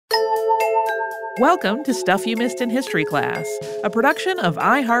Welcome to Stuff You Missed in History Class, a production of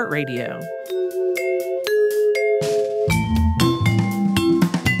iHeartRadio.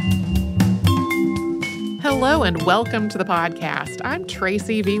 Hello and welcome to the podcast. I'm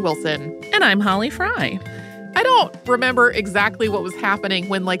Tracy V. Wilson. And I'm Holly Fry. I don't remember exactly what was happening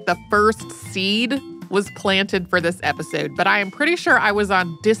when, the first seed was planted for this episode, but I am pretty sure I was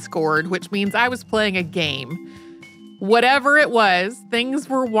on Discord, which means I was playing a game. Whatever it was, things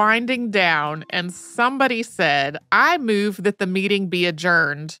were winding down, and somebody said, I move that the meeting be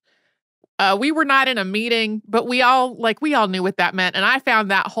adjourned. We were not in a meeting, but we all knew what that meant, and I found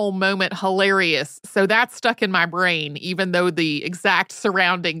that whole moment hilarious. So that stuck in my brain, even though the exact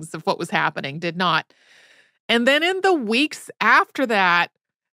surroundings of what was happening did not. And then in the weeks after that,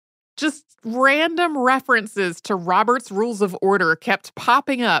 just random references to Robert's Rules of Order kept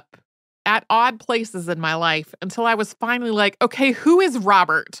popping up at odd places in my life until I was finally like, okay, who is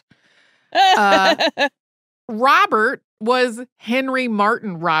Robert? Robert was Henry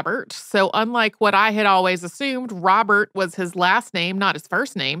Martyn Robert. So unlike what I had always assumed, Robert was his last name, not his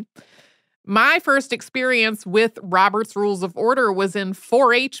first name. My first experience with Robert's Rules of Order was in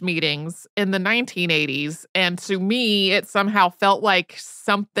 4-H meetings in the 1980s. And to me, it somehow felt like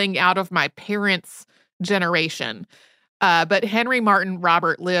something out of my parents' generation. But Henry Martyn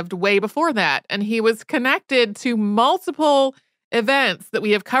Robert lived way before that, and he was connected to multiple events that we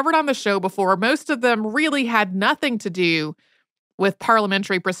have covered on the show before. Most of them really had nothing to do with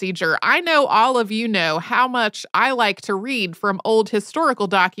parliamentary procedure. I know all of you know how much I like to read from old historical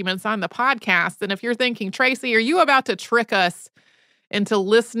documents on the podcast, and if you're thinking, Tracy, are you about to trick us into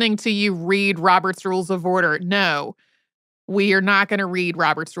listening to you read Robert's Rules of Order? No, we are not going to read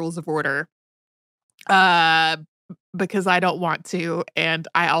Robert's Rules of Order. Because I don't want to, and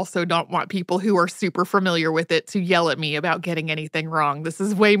I also don't want people who are super familiar with it to yell at me about getting anything wrong. This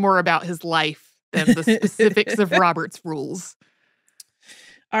is way more about his life than the specifics of Robert's rules.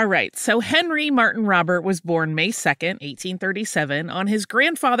 All right, so Henry Martyn Robert was born May 2nd, 1837, on his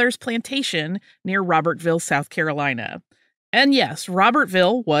grandfather's plantation near Robertville, South Carolina. And yes,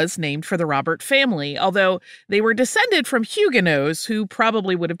 Robertville was named for the Robert family, although they were descended from Huguenots who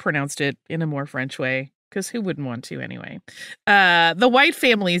probably would have pronounced it in a more French way. Because who wouldn't want to anyway? The white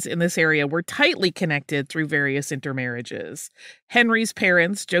families in this area were tightly connected through various intermarriages. Henry's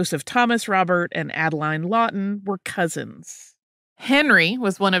parents, Joseph Thomas Robert and Adeline Lawton, were cousins. Henry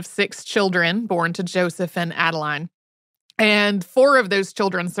was one of 6 children born to Joseph and Adeline, and 4 of those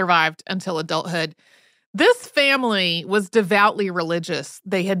children survived until adulthood. This family was devoutly religious.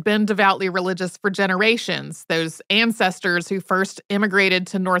 They had been devoutly religious for generations. Those ancestors who first immigrated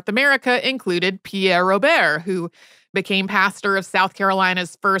to North America included Pierre Robert, who became pastor of South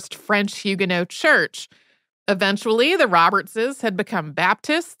Carolina's first French Huguenot church. Eventually, the Robertses had become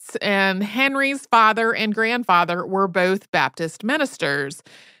Baptists, and Henry's father and grandfather were both Baptist ministers.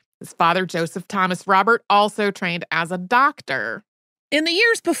 His father, Joseph Thomas Robert, also trained as a doctor. In the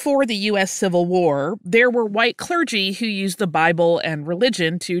years before the U.S. Civil War, there were white clergy who used the Bible and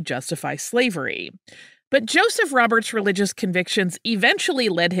religion to justify slavery. But Joseph Robert's religious convictions eventually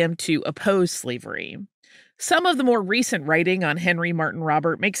led him to oppose slavery. Some of the more recent writing on Henry Martyn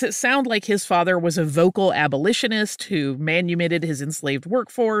Robert makes it sound like his father was a vocal abolitionist who manumitted his enslaved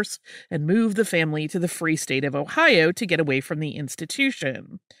workforce and moved the family to the free state of Ohio to get away from the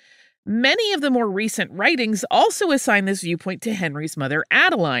institution. Many of the more recent writings also assign this viewpoint to Henry's mother,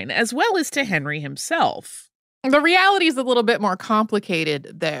 Adeline, as well as to Henry himself. The reality is a little bit more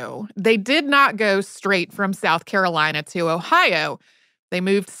complicated, though. They did not go straight from South Carolina to Ohio. They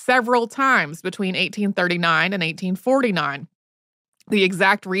moved several times between 1839 and 1849. The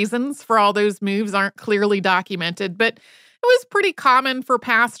exact reasons for all those moves aren't clearly documented, but it was pretty common for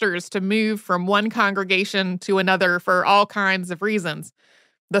pastors to move from one congregation to another for all kinds of reasons.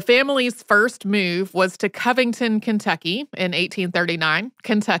 The family's first move was to Covington, Kentucky in 1839.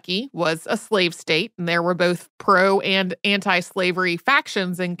 Kentucky was a slave state, and there were both pro- and anti-slavery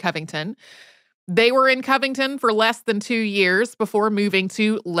factions in Covington. They were in Covington for less than 2 years before moving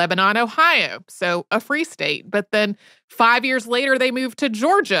to Lebanon, Ohio, so a free state. But then 5 years later, they moved to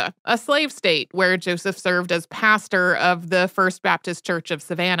Georgia, a slave state, where Joseph served as pastor of the First Baptist Church of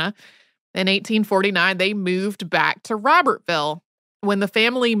Savannah. In 1849, they moved back to Robertville. When the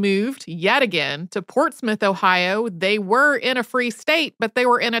family moved yet again to Portsmouth, Ohio, they were in a free state, but they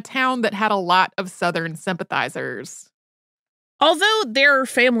were in a town that had a lot of Southern sympathizers. Although there are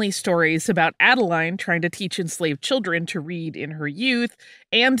family stories about Adeline trying to teach enslaved children to read in her youth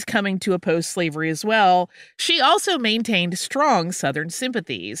and coming to oppose slavery as well, she also maintained strong Southern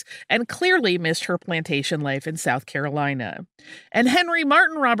sympathies and clearly missed her plantation life in South Carolina. And Henry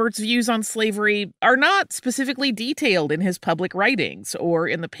Martyn Robert's views on slavery are not specifically detailed in his public writings or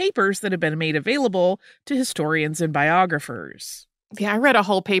in the papers that have been made available to historians and biographers. Yeah, I read a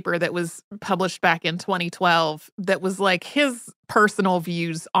whole paper that was published back in 2012 that was like his personal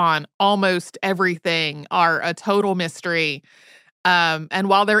views on almost everything are a total mystery. And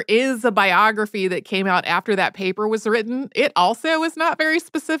while there is a biography that came out after that paper was written, it also is not very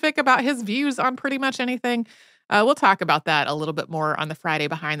specific about his views on pretty much anything. We'll talk about that a little bit more on the Friday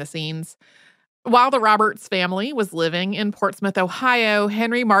Behind the Scenes. While the Roberts family was living in Portsmouth, Ohio,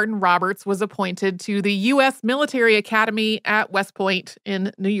 Henry Martyn Roberts was appointed to the U.S. Military Academy at West Point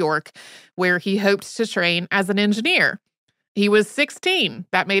in New York, where he hoped to train as an engineer. He was 16.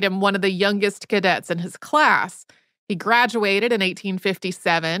 That made him one of the youngest cadets in his class. He graduated in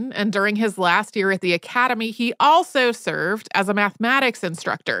 1857, and during his last year at the academy, he also served as a mathematics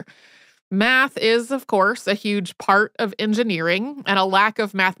instructor. Math is, of course, a huge part of engineering, and a lack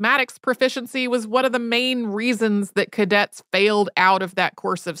of mathematics proficiency was one of the main reasons that cadets failed out of that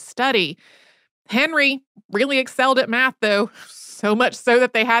course of study. Henry really excelled at math, though, so much so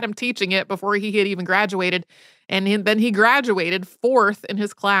that they had him teaching it before he had even graduated, and then he graduated 4th in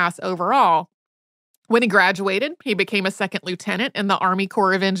his class overall. When he graduated, he became a second lieutenant in the Army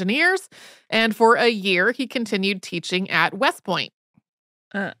Corps of Engineers, and for a year, he continued teaching at West Point.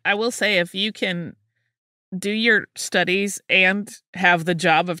 I will say, if you can do your studies and have the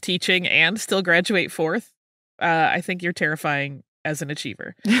job of teaching and still graduate 4th, I think you're terrifying as an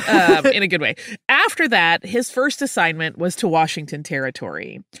achiever, in a good way. After that, his first assignment was to Washington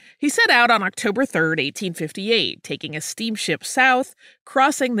Territory. He set out on October 3rd, 1858, taking a steamship south,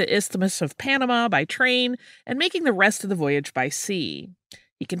 crossing the Isthmus of Panama by train, and making the rest of the voyage by sea.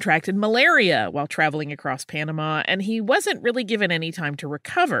 He contracted malaria while traveling across Panama, and he wasn't really given any time to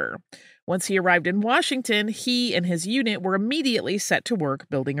recover. Once he arrived in Washington, he and his unit were immediately set to work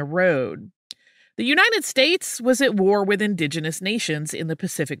building a road. The United States was at war with indigenous nations in the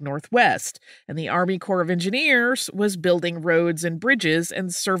Pacific Northwest, and the Army Corps of Engineers was building roads and bridges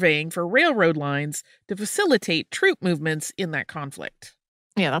and surveying for railroad lines to facilitate troop movements in that conflict.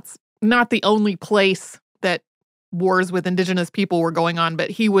 Yeah, that's not the only place that wars with indigenous people were going on,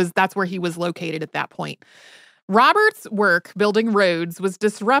 but that's where he was located at that point. Robert's work building roads was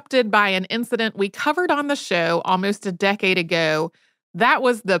disrupted by an incident we covered on the show almost a decade ago. That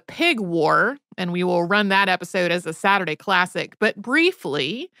was the Pig War, and we will run that episode as a Saturday classic. But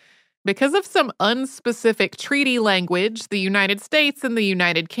briefly, because of some unspecific treaty language, the United States and the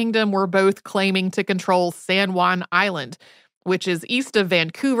United Kingdom were both claiming to control San Juan Island, which is east of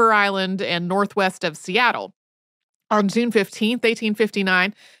Vancouver Island and northwest of Seattle. On June 15th,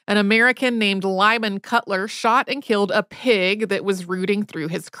 1859, an American named Lyman Cutler shot and killed a pig that was rooting through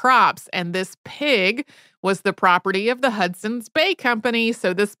his crops. And this pig was the property of the Hudson's Bay Company,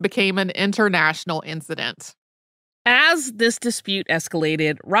 so this became an international incident. As this dispute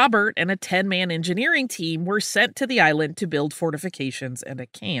escalated, Robert and a 10-man engineering team were sent to the island to build fortifications and a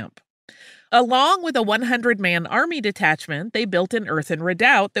camp. Along with a 100-man army detachment, they built an earthen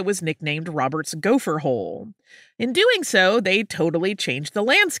redoubt that was nicknamed Robert's Gopher Hole. In doing so, they totally changed the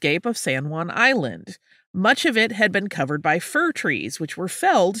landscape of San Juan Island. Much of it had been covered by fir trees, which were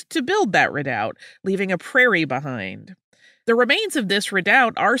felled to build that redoubt, leaving a prairie behind. The remains of this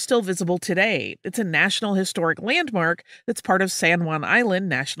redoubt are still visible today. It's a National Historic Landmark that's part of San Juan Island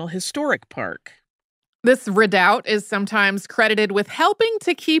National Historic Park. This redoubt is sometimes credited with helping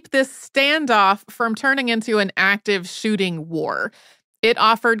to keep this standoff from turning into an active shooting war. It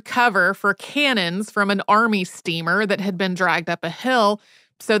offered cover for cannons from an army steamer that had been dragged up a hill,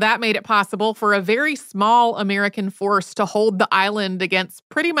 so that made it possible for a very small American force to hold the island against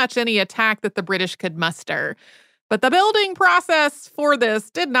pretty much any attack that the British could muster. But the building process for this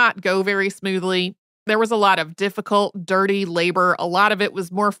did not go very smoothly. There was a lot of difficult, dirty labor. A lot of it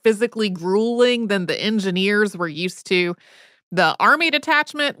was more physically grueling than the engineers were used to. The army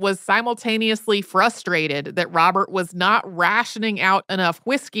detachment was simultaneously frustrated that Robert was not rationing out enough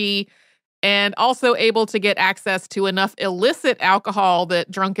whiskey and also able to get access to enough illicit alcohol that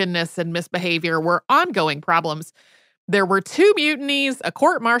drunkenness and misbehavior were ongoing problems. There were 2 mutinies, a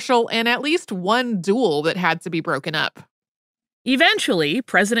court-martial, and at least 1 duel that had to be broken up. Eventually,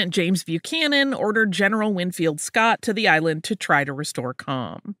 President James Buchanan ordered General Winfield Scott to the island to try to restore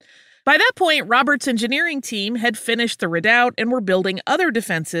calm. By that point, Robert's engineering team had finished the redoubt and were building other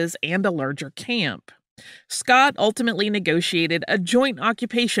defenses and a larger camp. Scott ultimately negotiated a joint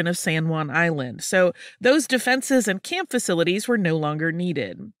occupation of San Juan Island, so those defenses and camp facilities were no longer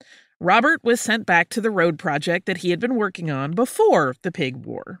needed. Robert was sent back to the road project that he had been working on before the Pig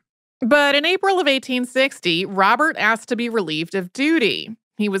War. But in April of 1860, Robert asked to be relieved of duty.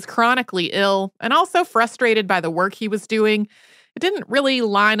 He was chronically ill and also frustrated by the work he was doing. It didn't really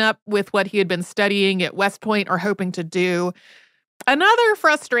line up with what he had been studying at West Point or hoping to do. Another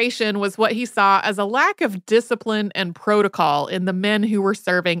frustration was what he saw as a lack of discipline and protocol in the men who were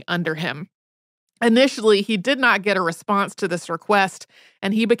serving under him. Initially, he did not get a response to this request,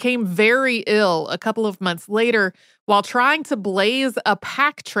 and he became very ill a couple of months later while trying to blaze a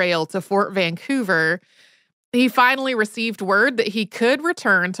pack trail to Fort Vancouver. He finally received word that he could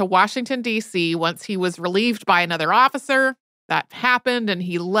return to Washington, D.C. once he was relieved by another officer. That happened, and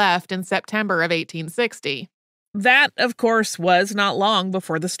he left in September of 1860. That, of course, was not long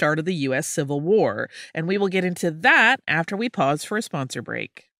before the start of the U.S. Civil War, and we will get into that after we pause for a sponsor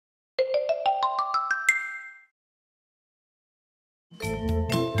break.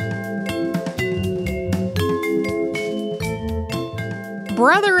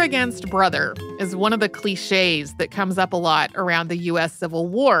 Brother against brother is one of the cliches that comes up a lot around the U.S. Civil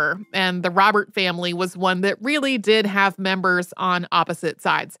War, and the Robert family was one that really did have members on opposite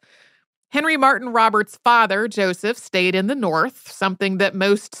sides. Henry Martyn Robert's father, Joseph, stayed in the North, something that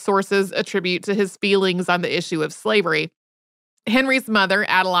most sources attribute to his feelings on the issue of slavery. Henry's mother,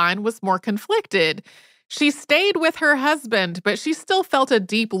 Adeline, was more conflicted. She stayed with her husband, but she still felt a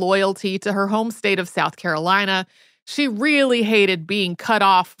deep loyalty to her home state of South Carolina. She really hated being cut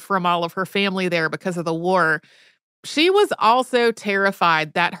off from all of her family there because of the war. She was also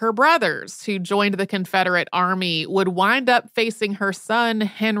terrified that her brothers, who joined the Confederate Army, would wind up facing her son,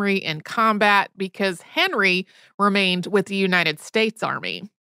 Henry, in combat because Henry remained with the United States Army.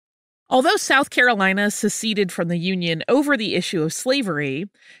 Although South Carolina seceded from the Union over the issue of slavery,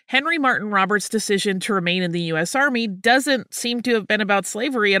 Henry Martyn Robert's decision to remain in the U.S. Army doesn't seem to have been about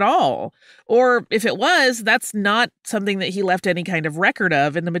slavery at all. Or if it was, that's not something that he left any kind of record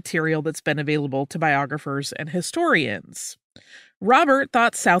of in the material that's been available to biographers and historians. Robert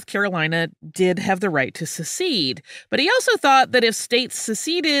thought South Carolina did have the right to secede, but he also thought that if states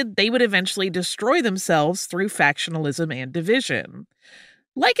seceded, they would eventually destroy themselves through factionalism and division.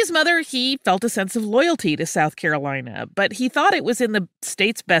 Like his mother, he felt a sense of loyalty to South Carolina, but he thought it was in the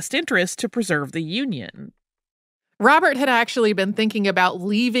state's best interest to preserve the Union. Robert had actually been thinking about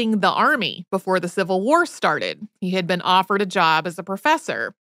leaving the Army before the Civil War started. He had been offered a job as a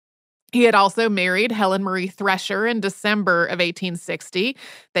professor. He had also married Helen Marie Thresher in December of 1860.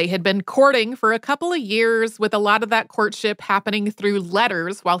 They had been courting for a couple of years, with a lot of that courtship happening through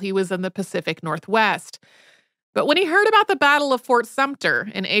letters while he was in the Pacific Northwest. But when he heard about the Battle of Fort Sumter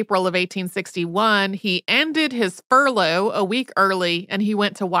in April of 1861, he ended his furlough a week early and he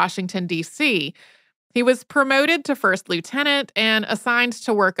went to Washington, D.C. He was promoted to first lieutenant and assigned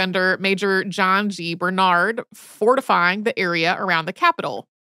to work under Major John G. Bernard, fortifying the area around the capital.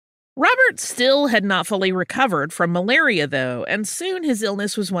 Robert still had not fully recovered from malaria, though, and soon his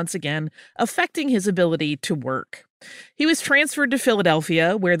illness was once again affecting his ability to work. He was transferred to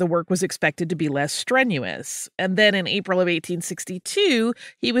Philadelphia, where the work was expected to be less strenuous. And then in April of 1862,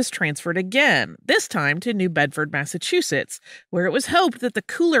 he was transferred again, this time to New Bedford, Massachusetts, where it was hoped that the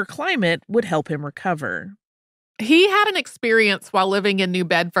cooler climate would help him recover. He had an experience while living in New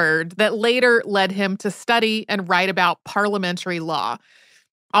Bedford that later led him to study and write about parliamentary law.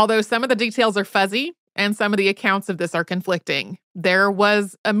 Although some of the details are fuzzy and some of the accounts of this are conflicting, there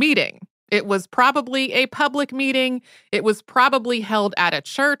was a meeting. It was probably a public meeting, it was probably held at a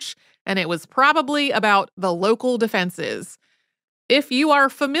church, and it was probably about the local defenses. If you are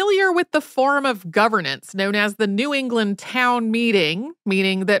familiar with the form of governance known as the New England Town Meeting,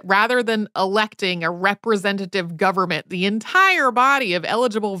 meaning that rather than electing a representative government, the entire body of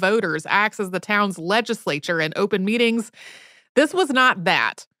eligible voters acts as the town's legislature in open meetings, this was not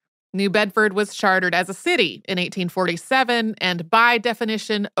that. New Bedford was chartered as a city in 1847, and by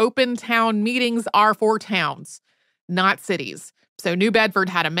definition, open town meetings are for towns, not cities. So New Bedford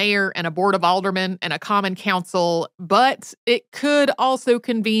had a mayor and a board of aldermen and a common council, but it could also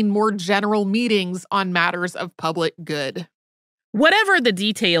convene more general meetings on matters of public good. Whatever the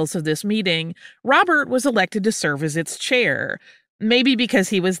details of this meeting, Robert was elected to serve as its chair. Maybe because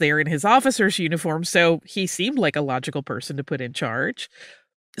he was there in his officer's uniform, so he seemed like a logical person to put in charge.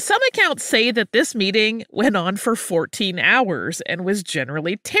 Some accounts say that this meeting went on for 14 hours and was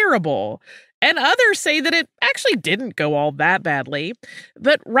generally terrible, and others say that it actually didn't go all that badly.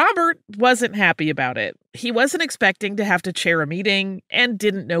 But Robert wasn't happy about it. He wasn't expecting to have to chair a meeting and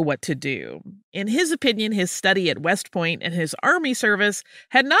didn't know what to do. In his opinion, his study at West Point and his Army service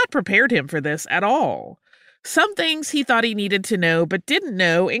had not prepared him for this at all. Some things he thought he needed to know but didn't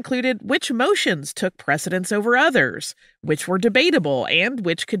know included which motions took precedence over others, which were debatable, and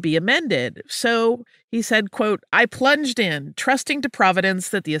which could be amended. So, he said, quote, "I plunged in, trusting to Providence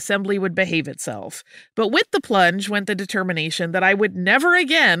that the assembly would behave itself. But with the plunge went the determination that I would never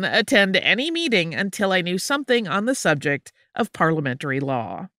again attend any meeting until I knew something on the subject of parliamentary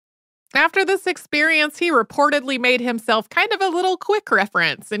law." After this experience, he reportedly made himself kind of a little quick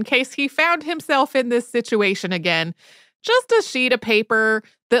reference in case he found himself in this situation again. Just a sheet of paper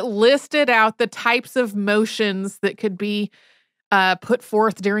that listed out the types of motions that could be put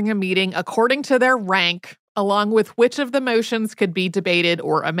forth during a meeting according to their rank, along with which of the motions could be debated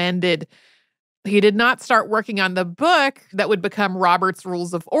or amended. He did not start working on the book that would become Robert's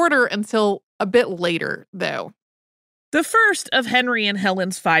Rules of Order until a bit later, though. The first of Henry and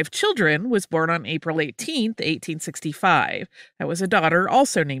Helen's 5 children was born on April 18th, 1865. That was a daughter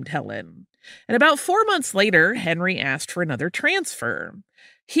also named Helen. And about 4 months later, Henry asked for another transfer.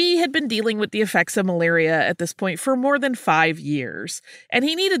 He had been dealing with the effects of malaria at this point for more than 5 years, and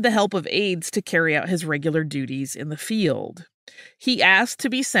he needed the help of aides to carry out his regular duties in the field. He asked to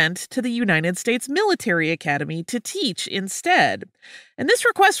be sent to the United States Military Academy to teach instead. And this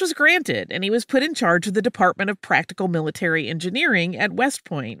request was granted, and he was put in charge of the Department of Practical Military Engineering at West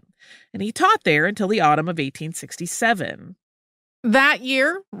Point. And he taught there until the autumn of 1867. That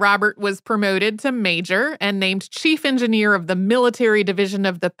year, Robert was promoted to major and named chief engineer of the Military Division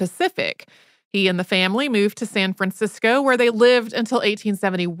of the Pacific. He and the family moved to San Francisco, where they lived until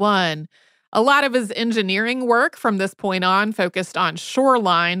 1871. A lot of his engineering work from this point on focused on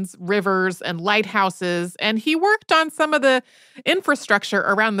shorelines, rivers, and lighthouses, and he worked on some of the infrastructure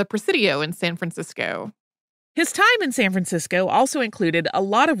around the Presidio in San Francisco. His time in San Francisco also included a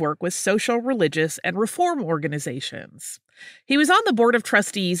lot of work with social, religious, and reform organizations. He was on the board of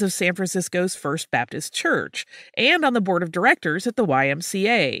trustees of San Francisco's First Baptist Church and on the board of directors at the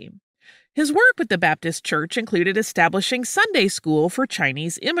YMCA. His work with the Baptist Church included establishing Sunday school for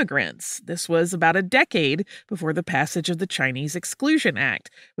Chinese immigrants. This was about a decade before the passage of the Chinese Exclusion Act,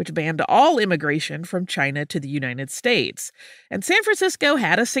 which banned all immigration from China to the United States. And San Francisco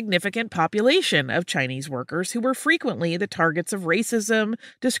had a significant population of Chinese workers who were frequently the targets of racism,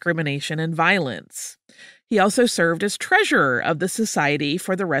 discrimination, and violence. He also served as treasurer of the Society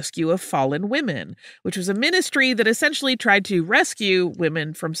for the Rescue of Fallen Women, which was a ministry that essentially tried to rescue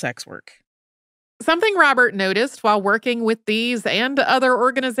women from sex work. Something Robert noticed while working with these and other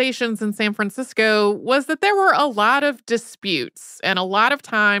organizations in San Francisco was that there were a lot of disputes and a lot of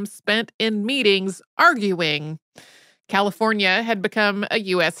time spent in meetings arguing. California had become a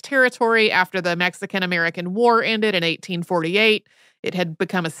U.S. territory after the Mexican-American War ended in 1848. It had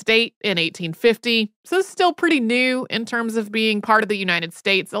become a state in 1850, so still pretty new in terms of being part of the United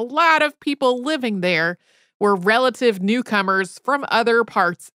States. A lot of people living there were relative newcomers from other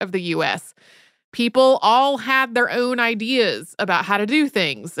parts of the U.S. People all had their own ideas about how to do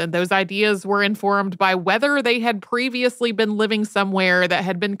things, and those ideas were informed by whether they had previously been living somewhere that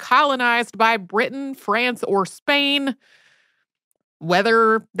had been colonized by Britain, France, or Spain,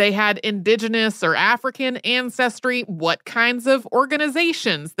 whether they had indigenous or African ancestry, what kinds of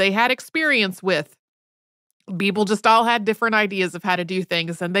organizations they had experience with. People just all had different ideas of how to do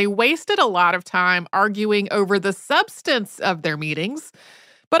things, and they wasted a lot of time arguing over the substance of their meetings,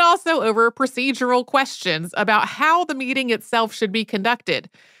 but also over procedural questions about how the meeting itself should be conducted.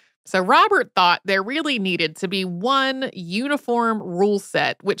 So Robert thought there really needed to be one uniform rule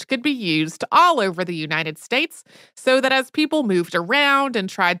set which could be used all over the United States so that as people moved around and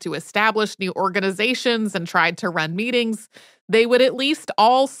tried to establish new organizations and tried to run meetings, they would at least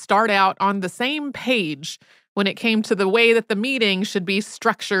all start out on the same page when it came to the way that the meeting should be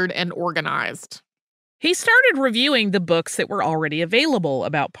structured and organized. He started reviewing the books that were already available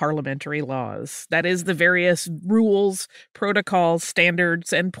about parliamentary laws. That is, the various rules, protocols,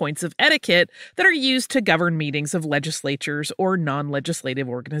 standards, and points of etiquette that are used to govern meetings of legislatures or non-legislative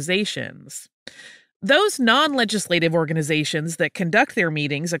organizations. Those non-legislative organizations that conduct their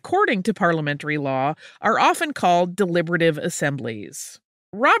meetings according to parliamentary law are often called deliberative assemblies.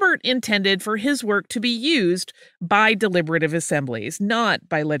 Robert intended for his work to be used by deliberative assemblies, not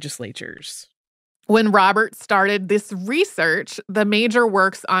by legislatures. When Robert started this research, the major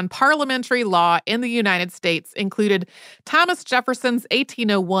works on parliamentary law in the United States included Thomas Jefferson's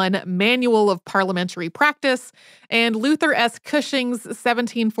 1801 Manual of Parliamentary Practice and Luther S. Cushing's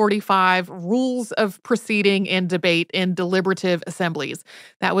 1745 Rules of Proceeding and Debate in Deliberative Assemblies.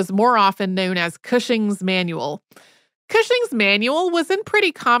 That was more often known as Cushing's Manual. Cushing's manual was in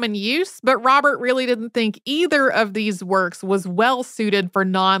pretty common use, but Robert really didn't think either of these works was well suited for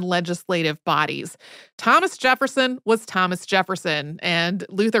non-legislative bodies. Thomas Jefferson was Thomas Jefferson, and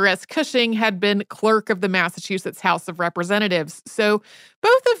Luther S. Cushing had been clerk of the Massachusetts House of Representatives. So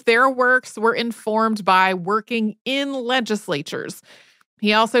both of their works were informed by working in legislatures.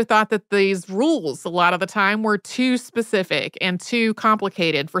 He also thought that these rules, a lot of the time, were too specific and too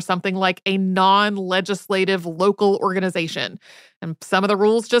complicated for something like a non-legislative local organization. And some of the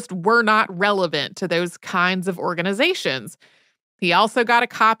rules just were not relevant to those kinds of organizations. He also got a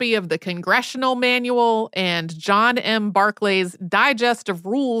copy of the Congressional Manual and John M. Barclay's Digest of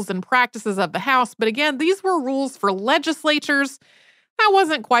Rules and Practices of the House. But again, these were rules for legislatures. That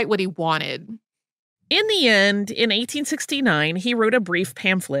wasn't quite what he wanted. In the end, in 1869, he wrote a brief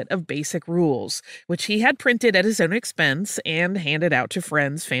pamphlet of basic rules, which he had printed at his own expense and handed out to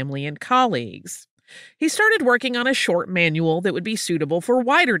friends, family, and colleagues. He started working on a short manual that would be suitable for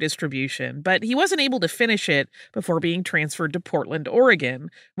wider distribution, but he wasn't able to finish it before being transferred to Portland,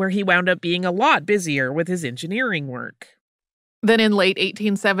 Oregon, where he wound up being a lot busier with his engineering work. Then in late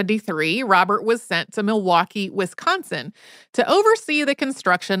 1873, Robert was sent to Milwaukee, Wisconsin, to oversee the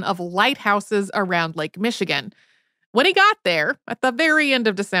construction of lighthouses around Lake Michigan. When he got there, at the very end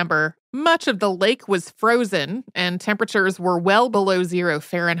of December, much of the lake was frozen and temperatures were well below 0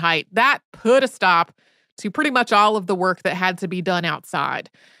 Fahrenheit. That put a stop to pretty much all of the work that had to be done outside.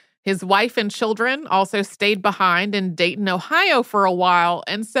 His wife and children also stayed behind in Dayton, Ohio for a while,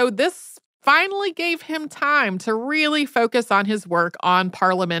 and so this finally gave him time to really focus on his work on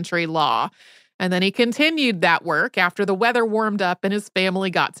parliamentary law. And then he continued that work after the weather warmed up and his family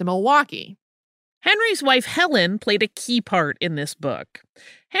got to Milwaukee. Henry's wife, Helen, played a key part in this book.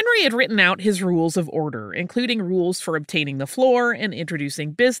 Henry had written out his rules of order, including rules for obtaining the floor and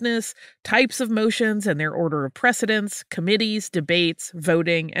introducing business, types of motions and their order of precedence, committees, debates,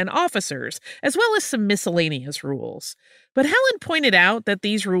 voting, and officers, as well as some miscellaneous rules. But Helen pointed out that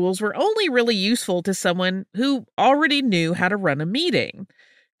these rules were only really useful to someone who already knew how to run a meeting.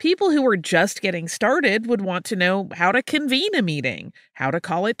 People who were just getting started would want to know how to convene a meeting, how to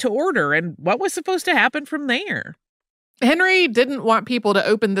call it to order, and what was supposed to happen from there. Henry didn't want people to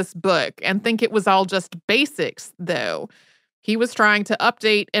open this book and think it was all just basics, though. He was trying to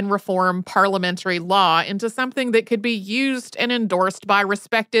update and reform parliamentary law into something that could be used and endorsed by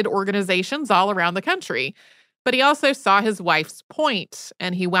respected organizations all around the country. But he also saw his wife's point,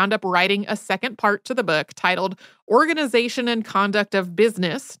 and he wound up writing a second part to the book titled Organization and Conduct of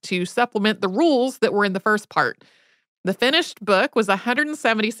Business to supplement the rules that were in the first part. The finished book was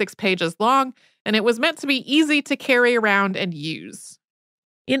 176 pages long, and it was meant to be easy to carry around and use.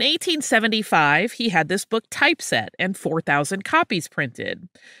 In 1875, he had this book typeset and 4,000 copies printed,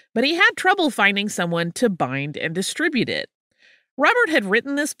 but he had trouble finding someone to bind and distribute it. Robert had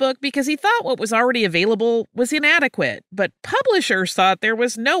written this book because he thought what was already available was inadequate, but publishers thought there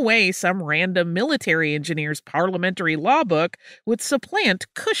was no way some random military engineer's parliamentary law book would supplant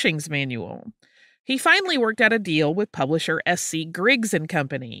Cushing's manual. He finally worked out a deal with publisher S.C. Griggs &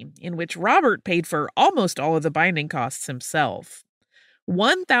 Company, in which Robert paid for almost all of the binding costs himself.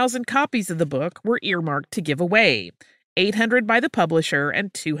 1,000 copies of the book were earmarked to give away, 800 by the publisher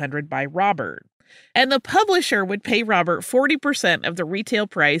and 200 by Robert. And the publisher would pay Robert 40% of the retail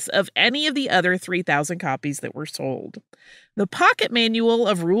price of any of the other 3,000 copies that were sold. The pocket manual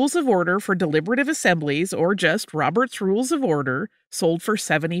of Rules of Order for Deliberative Assemblies, or just Robert's Rules of Order, sold for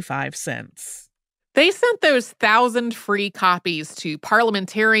 75 cents. They sent those 1,000 free copies to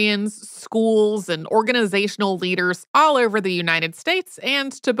parliamentarians, schools, and organizational leaders all over the United States and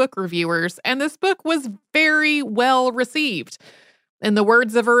to book reviewers, and this book was very well received. In the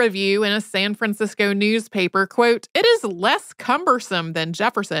words of a review in a San Francisco newspaper, quote, "It is less cumbersome than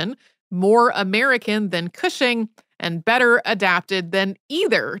Jefferson, more American than Cushing, and better adapted than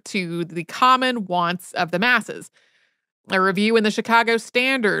either to the common wants of the masses." A review in the Chicago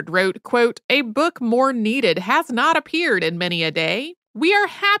Standard wrote, quote, "A book more needed has not appeared in many a day. We are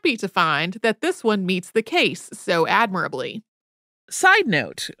happy to find that this one meets the case so admirably." Side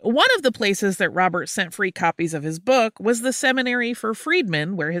note, one of the places that Robert sent free copies of his book was the Seminary for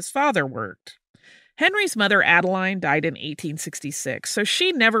Freedmen where his father worked. Henry's mother, Adeline, died in 1866, so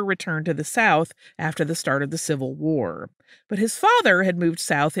she never returned to the South after the start of the Civil War. But his father had moved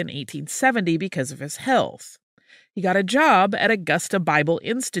south in 1870 because of his health. He got a job at Augusta Bible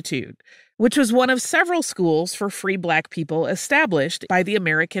Institute, which was one of several schools for free Black people established by the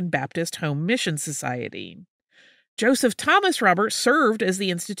American Baptist Home Mission Society. Joseph Thomas Robert served as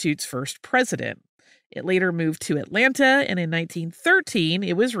the Institute's first president. It later moved to Atlanta, and in 1913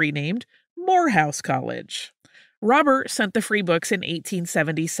 it was renamed Morehouse College. Robert sent the free books in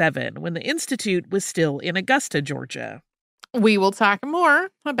 1877 when the Institute was still in Augusta, Georgia. We will talk more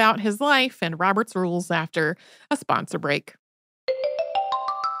about his life and Robert's rules after a sponsor break.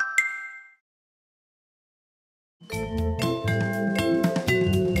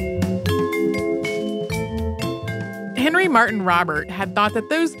 Henry Martyn Robert had thought that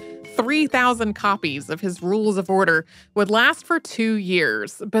those 3,000 copies of his Rules of Order would last for 2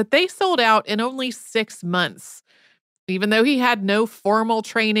 years, but they sold out in only 6 months. Even though he had no formal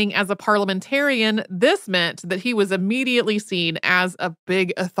training as a parliamentarian, this meant that he was immediately seen as a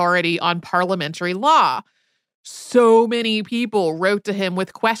big authority on parliamentary law. So many people wrote to him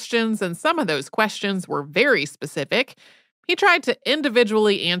with questions, and some of those questions were very specific. He tried to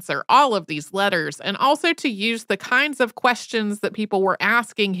individually answer all of these letters and also to use the kinds of questions that people were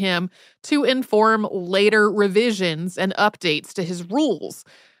asking him to inform later revisions and updates to his rules.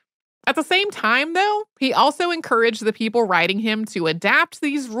 At the same time, though, he also encouraged the people writing him to adapt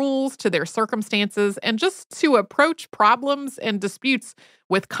these rules to their circumstances and just to approach problems and disputes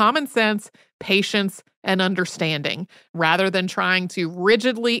with common sense, patience, and understanding, rather than trying to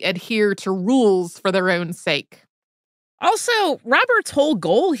rigidly adhere to rules for their own sake. Also, Robert's whole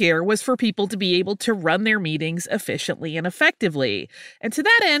goal here was for people to be able to run their meetings efficiently and effectively. And to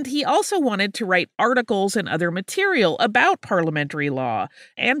that end, he also wanted to write articles and other material about parliamentary law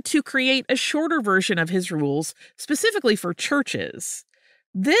and to create a shorter version of his rules specifically for churches.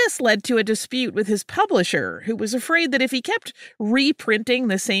 This led to a dispute with his publisher, who was afraid that if he kept reprinting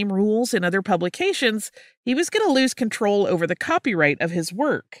the same rules in other publications, he was going to lose control over the copyright of his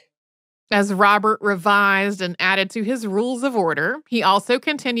work. As Robert revised and added to his Rules of Order, he also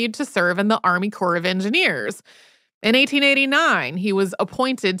continued to serve in the Army Corps of Engineers. In 1889, he was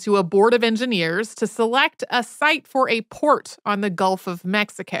appointed to a board of engineers to select a site for a port on the Gulf of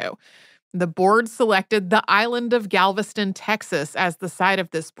Mexico. The board selected the island of Galveston, Texas, as the site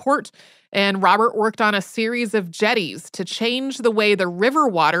of this port, and Robert worked on a series of jetties to change the way the river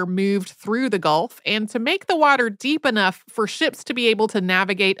water moved through the Gulf and to make the water deep enough for ships to be able to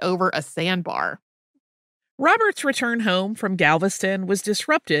navigate over a sandbar. Robert's return home from Galveston was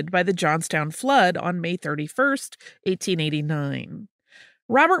disrupted by the Johnstown flood on May 31st, 1889.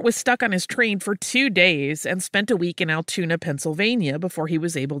 Robert was stuck on his train for 2 days and spent a week in Altoona, Pennsylvania before he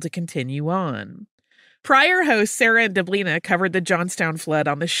was able to continue on. Prior host Sarah and Deblina covered the Johnstown flood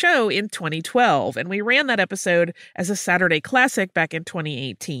on the show in 2012, and we ran that episode as a Saturday classic back in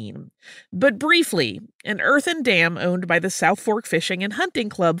 2018. But briefly, an earthen dam owned by the South Fork Fishing and Hunting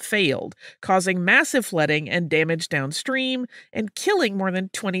Club failed, causing massive flooding and damage downstream and killing more than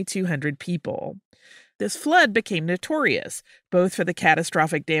 2,200 people. This flood became notorious, both for the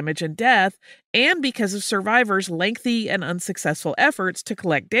catastrophic damage and death, and because of survivors' lengthy and unsuccessful efforts to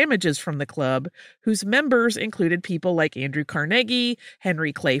collect damages from the club, whose members included people like Andrew Carnegie,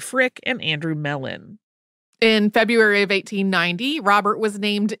 Henry Clay Frick, and Andrew Mellon. In February of 1890, Robert was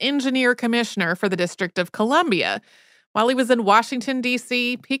named engineer commissioner for the District of Columbia. While he was in Washington,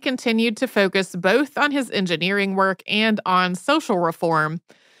 D.C., he continued to focus both on his engineering work and on social reform.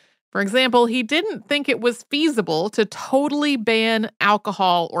 For example, he didn't think it was feasible to totally ban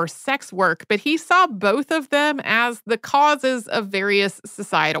alcohol or sex work, but he saw both of them as the causes of various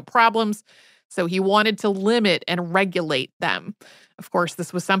societal problems, so he wanted to limit and regulate them. Of course,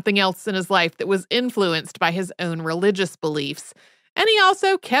 this was something else in his life that was influenced by his own religious beliefs. And he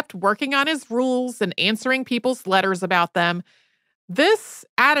also kept working on his rules and answering people's letters about them. This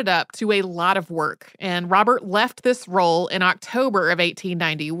added up to a lot of work, and Robert left this role in October of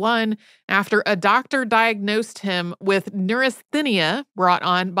 1891 after a doctor diagnosed him with neurasthenia brought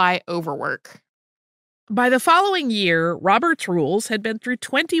on by overwork. By the following year, Robert's rules had been through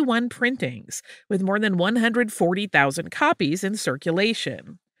 21 printings, with more than 140,000 copies in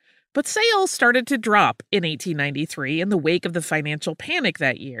circulation. But sales started to drop in 1893 in the wake of the financial panic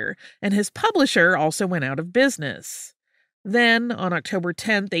that year, and his publisher also went out of business. Then, on October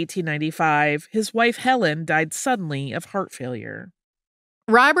 10, 1895, his wife Helen died suddenly of heart failure.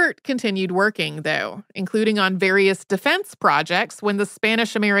 Robert continued working, though, including on various defense projects when the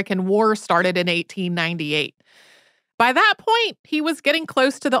Spanish-American War started in 1898. By that point, he was getting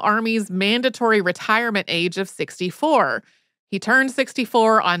close to the Army's mandatory retirement age of 64. He turned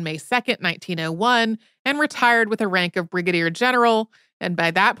 64 on May 2nd, 1901, and retired with a rank of brigadier general, and by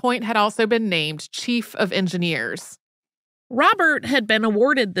that point had also been named Chief of Engineers. Robert had been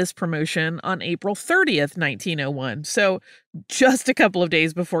awarded this promotion on April 30th, 1901, so just a couple of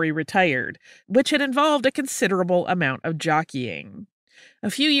days before he retired, which had involved a considerable amount of jockeying. A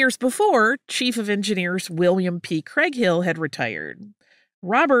few years before, Chief of Engineers William P. Craighill had retired.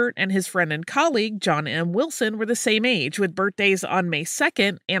 Robert and his friend and colleague John M. Wilson were the same age, with birthdays on May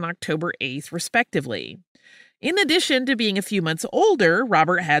 2nd and October 8th, respectively. In addition to being a few months older,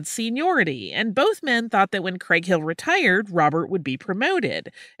 Robert had seniority, and both men thought that when Craighill retired, Robert would be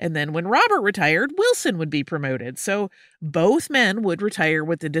promoted. And then when Robert retired, Wilson would be promoted. So both men would retire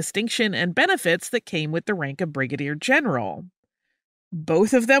with the distinction and benefits that came with the rank of brigadier general.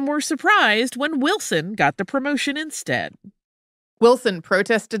 Both of them were surprised when Wilson got the promotion instead. Wilson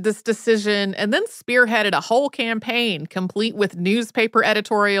protested this decision and then spearheaded a whole campaign, complete with newspaper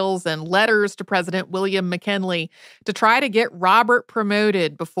editorials and letters to President William McKinley, to try to get Robert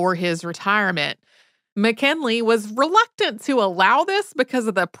promoted before his retirement. McKinley was reluctant to allow this because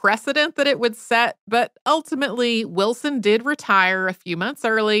of the precedent that it would set, but ultimately Wilson did retire a few months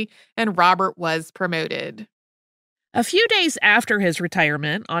early and Robert was promoted. A few days after his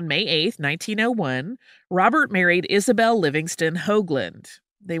retirement, on May 8, 1901, Robert married Isabel Livingston Hoagland.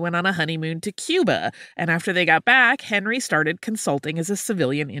 They went on a honeymoon to Cuba, and after they got back, Henry started consulting as a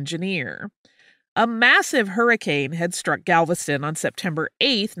civilian engineer. A massive hurricane had struck Galveston on September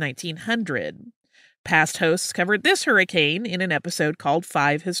 8, 1900. Past hosts covered this hurricane in an episode called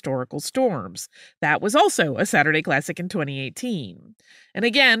 5 Historical Storms. That was also a Saturday Classic in 2018. And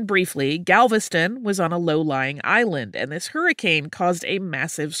again, briefly, Galveston was on a low-lying island, and this hurricane caused a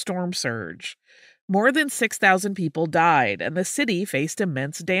massive storm surge. More than 6,000 people died, and the city faced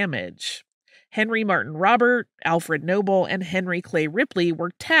immense damage. Henry Martyn Robert, Alfred Noble, and Henry Clay Ripley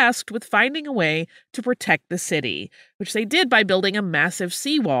were tasked with finding a way to protect the city, which they did by building a massive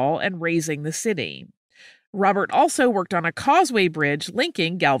seawall and raising the city. Robert also worked on a causeway bridge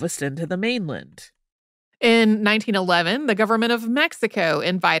linking Galveston to the mainland. In 1911, the government of Mexico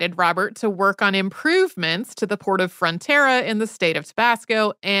invited Robert to work on improvements to the port of Frontera in the state of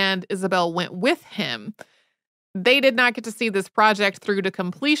Tabasco, and Isabel went with him. They did not get to see this project through to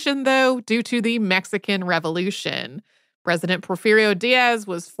completion, though, due to the Mexican Revolution. President Porfirio Diaz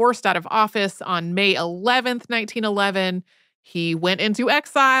was forced out of office on May 11th, 1911. He went into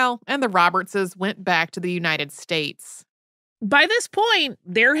exile, and the Robertses went back to the United States. By this point,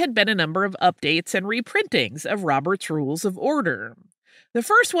 there had been a number of updates and reprintings of Robert's Rules of Order. The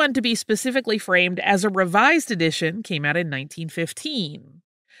first one to be specifically framed as a revised edition came out in 1915.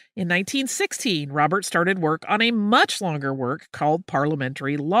 In 1916, Robert started work on a much longer work called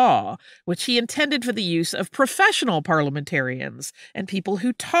Parliamentary Law, which he intended for the use of professional parliamentarians and people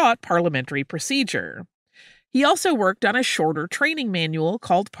who taught parliamentary procedure. He also worked on a shorter training manual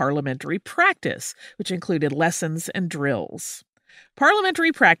called Parliamentary Practice, which included lessons and drills.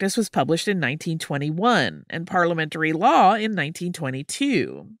 Parliamentary Practice was published in 1921, and Parliamentary Law in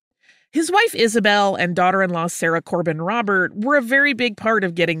 1922. His wife Isabel and daughter-in-law Sarah Corbin Robert were a very big part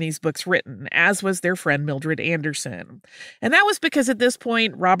of getting these books written, as was their friend Mildred Anderson. And that was because at this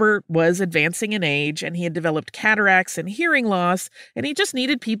point, Robert was advancing in age and he had developed cataracts and hearing loss, and he just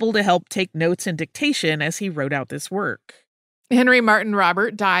needed people to help take notes and dictation as he wrote out this work. Henry Martyn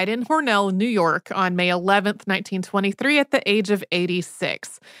Robert died in Hornell, New York on May 11th, 1923 at the age of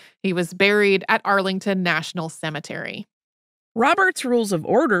 86. He was buried at Arlington National Cemetery. Robert's Rules of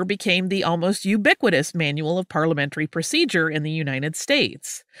Order became the almost ubiquitous manual of parliamentary procedure in the United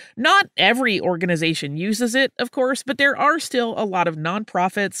States. Not every organization uses it, of course, but there are still a lot of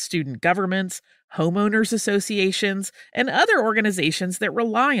nonprofits, student governments, homeowners associations, and other organizations that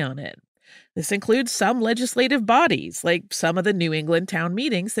rely on it. This includes some legislative bodies, like some of the New England town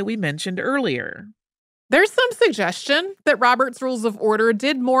meetings that we mentioned earlier. There's some suggestion that Robert's Rules of Order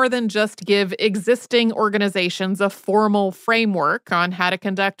did more than just give existing organizations a formal framework on how to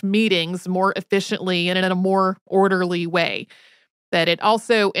conduct meetings more efficiently and in a more orderly way. That it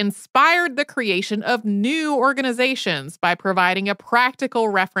also inspired the creation of new organizations by providing a practical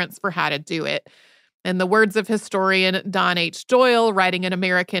reference for how to do it. In the words of historian Don H. Doyle, writing in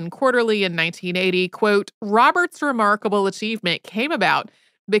American Quarterly in 1980, quote, Robert's remarkable achievement came about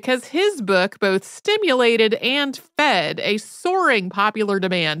because his book both stimulated and fed a soaring popular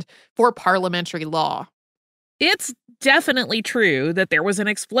demand for parliamentary law. It's definitely true that there was an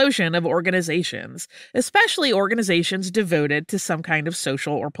explosion of organizations, especially organizations devoted to some kind of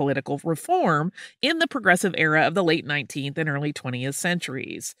social or political reform in the progressive era of the late 19th and early 20th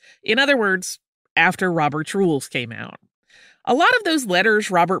centuries. In other words, after Robert's Rules came out. A lot of those letters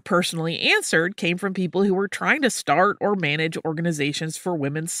Robert personally answered came from people who were trying to start or manage organizations for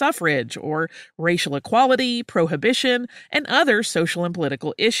women's suffrage or racial equality, prohibition, and other social and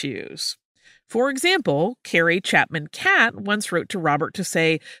political issues. For example, Carrie Chapman Catt once wrote to Robert to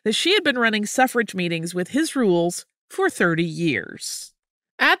say that she had been running suffrage meetings with his rules for 30 years.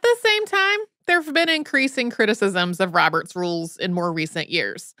 At the same time, there have been increasing criticisms of Robert's Rules in more recent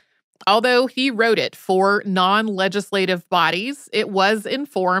years. Although he wrote it for non-legislative bodies, it was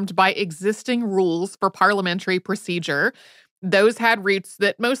informed by existing rules for parliamentary procedure. Those had roots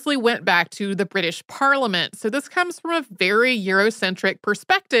that mostly went back to the British Parliament. So this comes from a very Eurocentric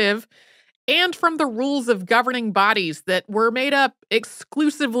perspective and from the rules of governing bodies that were made up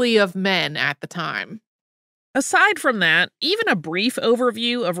exclusively of men at the time. Aside from that, even a brief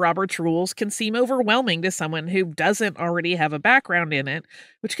overview of Robert's Rules can seem overwhelming to someone who doesn't already have a background in it,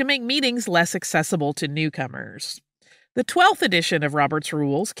 which can make meetings less accessible to newcomers. The 12th edition of Robert's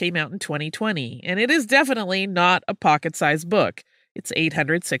Rules came out in 2020, and it is definitely not a pocket-sized book. It's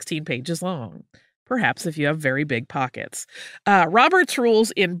 816 pages long. Perhaps if you have very big pockets. Robert's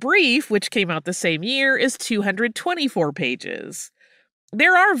Rules in Brief, which came out the same year, is 224 pages.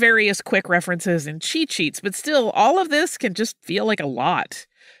 There are various quick references and cheat sheets, but still, all of this can just feel like a lot.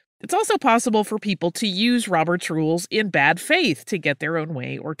 It's also possible for people to use Robert's Rules in bad faith to get their own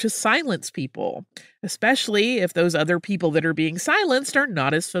way or to silence people, especially if those other people that are being silenced are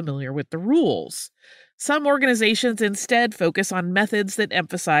not as familiar with the rules. Some organizations instead focus on methods that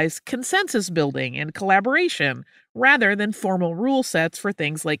emphasize consensus building and collaboration rather than formal rule sets for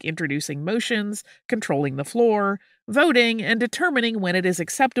things like introducing motions, controlling the floor, voting, and determining when it is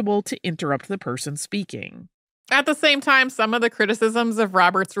acceptable to interrupt the person speaking. At the same time, some of the criticisms of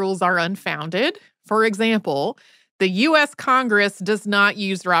Robert's Rules are unfounded. For example, the U.S. Congress does not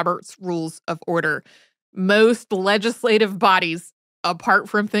use Robert's Rules of Order. Most legislative bodies, apart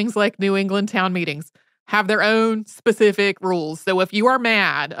from things like New England town meetings, have their own specific rules. So if you are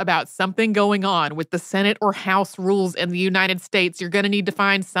mad about something going on with the Senate or House rules in the United States, you're going to need to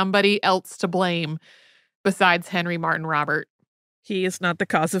find somebody else to blame besides Henry Martyn Robert. He is not the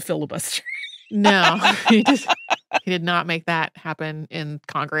cause of filibuster. No, he did not make that happen in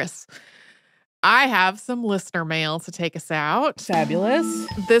Congress. I have some listener mail to take us out. Fabulous.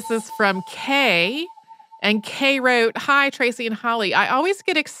 This is from Kay. And Kay wrote, "Hi, Tracy and Holly. I always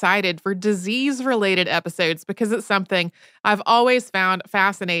get excited for disease-related episodes because it's something I've always found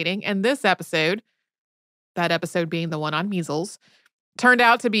fascinating. And this episode, that episode being the one on measles, turned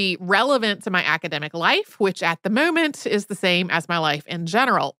out to be relevant to my academic life, which at the moment is the same as my life in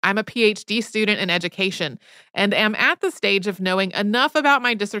general. I'm a PhD student in education and am at the stage of knowing enough about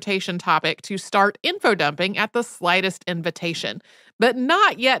my dissertation topic to start info dumping at the slightest invitation, but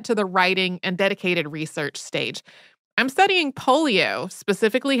not yet to the writing and dedicated research stage. I'm studying polio,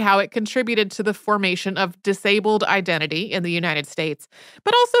 specifically how it contributed to the formation of disabled identity in the United States,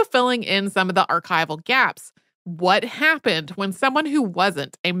 but also filling in some of the archival gaps. What happened when someone who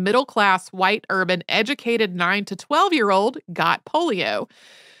wasn't a middle-class, white, urban, educated 9 to 12-year-old got polio?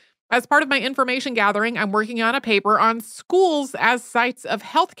 As part of my information gathering, I'm working on a paper on schools as sites of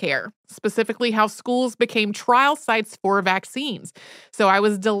healthcare, specifically how schools became trial sites for vaccines. So I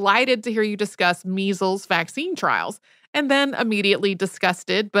was delighted to hear you discuss measles vaccine trials, and then immediately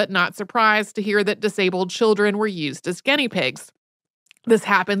disgusted but not surprised to hear that disabled children were used as guinea pigs. This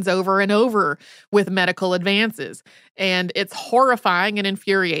happens over and over with medical advances, and it's horrifying and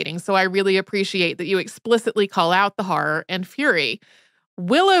infuriating, so I really appreciate that you explicitly call out the horror and fury.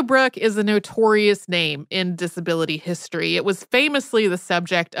 Willowbrook is a notorious name in disability history. It was famously the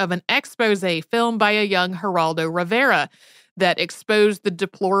subject of an expose film by a young Geraldo Rivera that exposed the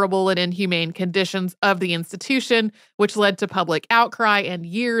deplorable and inhumane conditions of the institution, which led to public outcry and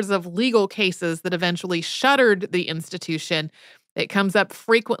years of legal cases that eventually shuttered the institution. It comes up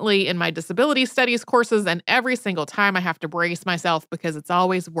frequently in my disability studies courses, and every single time I have to brace myself because it's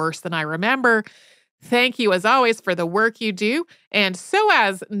always worse than I remember. Thank you, as always, for the work you do. And so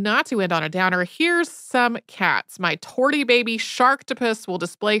as not to end on a downer, here's some cats. My torty baby Sharktopus will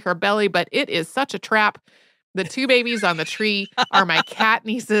display her belly, but it is such a trap. The two babies on the tree are my cat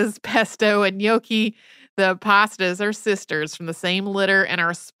nieces, Pesto and Yoki. The pastas are sisters from the same litter and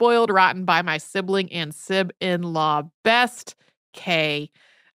are spoiled rotten by my sibling and sib-in-law. Best, Kay.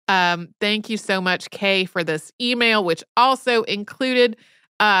 Thank you so much, Kay, for this email, which also included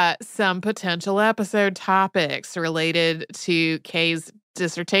some potential episode topics related to Kay's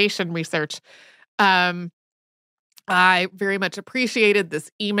dissertation research. I very much appreciated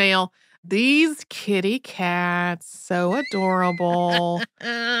this email. These kitty cats, so adorable.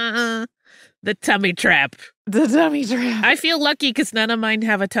 The tummy trap. The tummy trap. I feel lucky because none of mine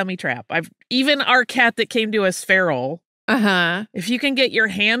have a tummy trap. Even our cat that came to us feral. If you can get your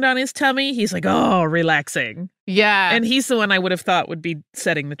hand on his tummy, he's like, oh, relaxing. Yeah. And he's the one I would have thought would be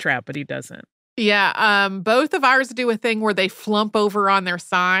setting the trap, but he doesn't. Yeah. Both of ours do a thing where they flump over on their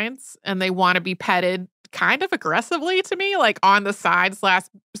sides and they want to be petted kind of aggressively to me, like on the side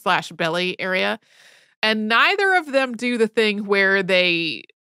slash belly area. And neither of them do the thing where they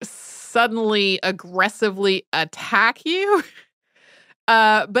suddenly aggressively attack you.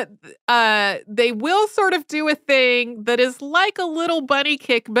 But they will sort of do a thing that is like a little bunny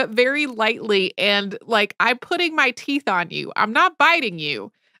kick, but very lightly. And like, I'm putting my teeth on you. I'm not biting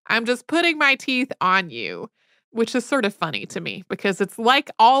you. I'm just putting my teeth on you, which is sort of funny to me because it's like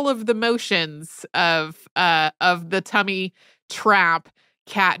all of the motions of the tummy trap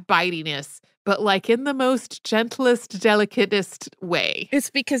cat bitiness, but like in the most gentlest, delicatest way. It's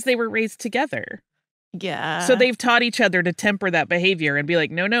because they were raised together. Yeah. So they've taught each other to temper that behavior and be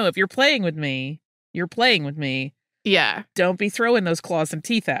like, no, if you're playing with me, you're playing with me. Yeah. Don't be throwing those claws and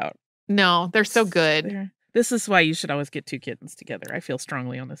teeth out. No, they're so good. This is why you should always get two kittens together. I feel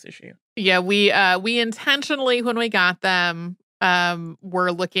strongly on this issue. Yeah, we intentionally, when we got them,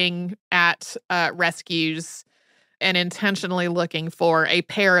 were looking at rescues and intentionally looking for a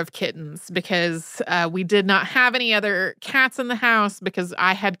pair of kittens because we did not have any other cats in the house because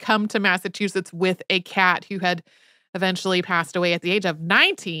I had come to Massachusetts with a cat who had eventually passed away at the age of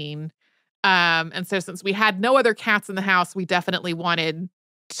 19. And so since we had no other cats in the house, we definitely wanted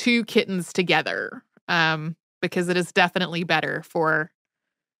two kittens together because it is definitely better for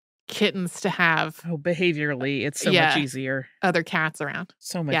kittens to have. Oh, behaviorally, it's so much easier. Other cats around.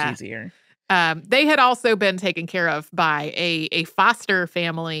 So much easier. They had also been taken care of by a foster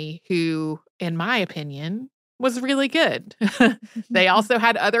family who, in my opinion, was really good. They also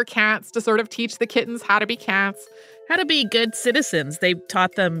had other cats to sort of teach the kittens how to be cats. How to be good citizens. They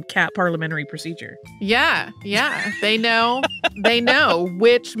taught them cat parliamentary procedure. Yeah. They know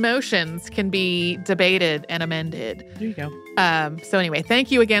which motions can be debated and amended. There you go. So anyway,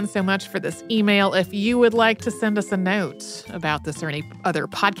 thank you again so much for this email. If you would like to send us a note about this or any other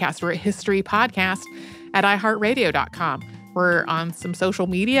podcast, we're at historypodcast at iHeartRadio.com. We're on some social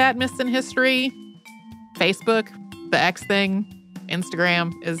media at Missed in History, Facebook, the X thing,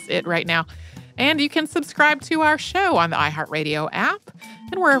 Instagram is it right now. And you can subscribe to our show on the iHeartRadio app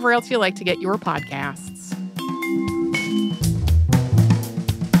and wherever else you like to get your podcasts.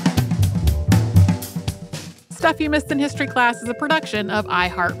 Stuff You Missed in History Class is a production of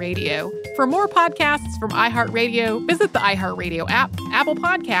iHeartRadio. For more podcasts from iHeartRadio, visit the iHeartRadio app, Apple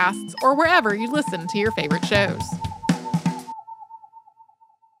Podcasts, or wherever you listen to your favorite shows.